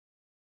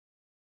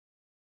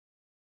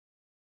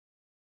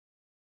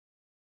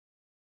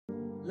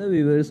Hello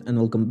viewers and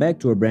welcome back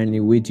to a brand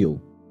new video.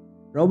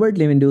 Robert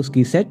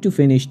Lewandowski set to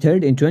finish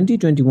third in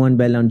 2021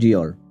 Ballon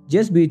d'Or,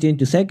 just beaten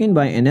to second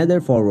by another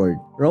forward.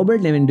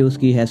 Robert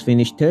Lewandowski has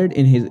finished third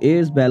in his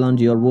year's Ballon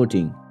d'Or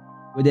voting,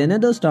 with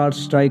another star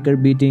striker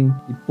beating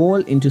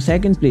Poole into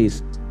second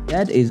place.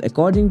 That is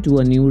according to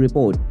a new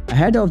report.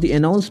 Ahead of the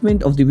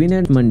announcement of the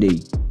winner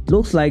Monday,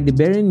 looks like the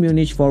Bayern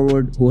Munich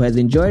forward, who has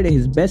enjoyed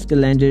his best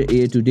calendar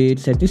year to date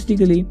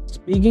statistically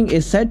speaking,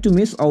 is set to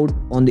miss out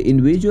on the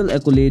individual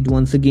accolade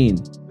once again.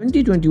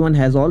 2021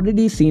 has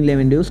already seen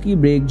Lewandowski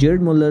break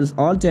Gerd Muller's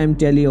all-time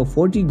tally of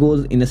 40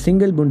 goals in a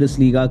single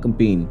Bundesliga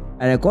campaign,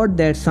 a record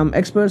that some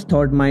experts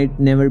thought might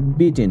never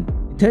be beaten.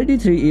 The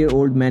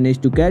 33-year-old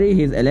managed to carry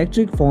his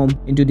electric form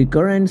into the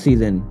current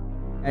season,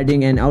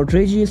 adding an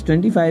outrageous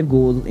 25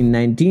 goals in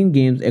 19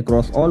 games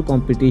across all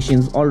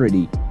competitions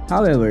already.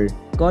 However,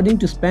 according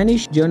to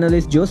Spanish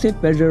journalist Josep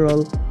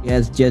Pedrerol, he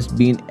has just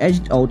been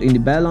edged out in the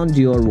Ballon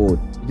d'Or vote,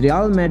 with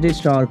Real Madrid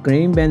star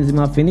Karim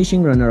Benzema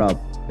finishing runner-up.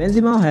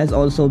 Benzema has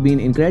also been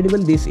incredible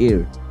this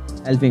year,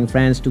 helping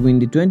France to win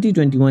the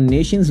 2021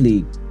 Nations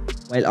League,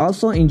 while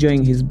also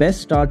enjoying his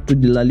best start to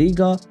the La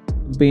Liga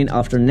campaign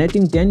after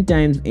netting 10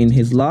 times in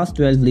his last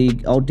 12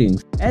 league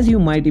outings. As you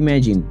might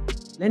imagine,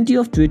 plenty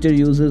of Twitter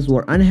users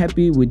were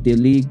unhappy with the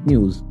league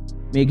news,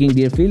 making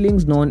their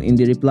feelings known in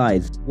the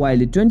replies. While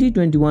the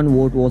 2021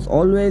 vote was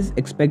always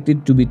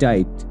expected to be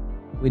tight,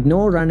 with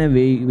no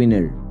runaway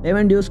winner,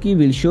 Lewandowski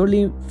will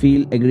surely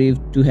feel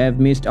aggrieved to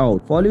have missed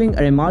out, following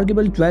a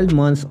remarkable 12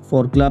 months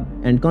for club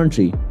and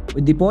country.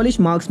 With the Polish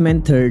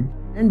marksman third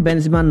and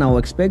Benzema now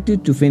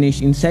expected to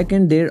finish in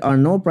second, there are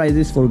no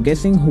prizes for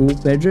guessing who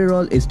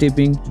Pedrerol is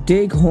tipping to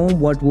take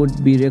home what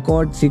would be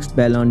record 6th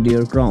Ballon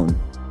d'Or crown.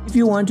 If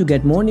you want to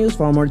get more news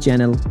from our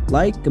channel,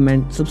 like,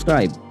 comment,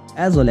 subscribe,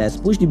 as well as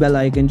push the bell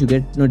icon to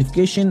get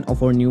notification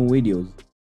of our new videos.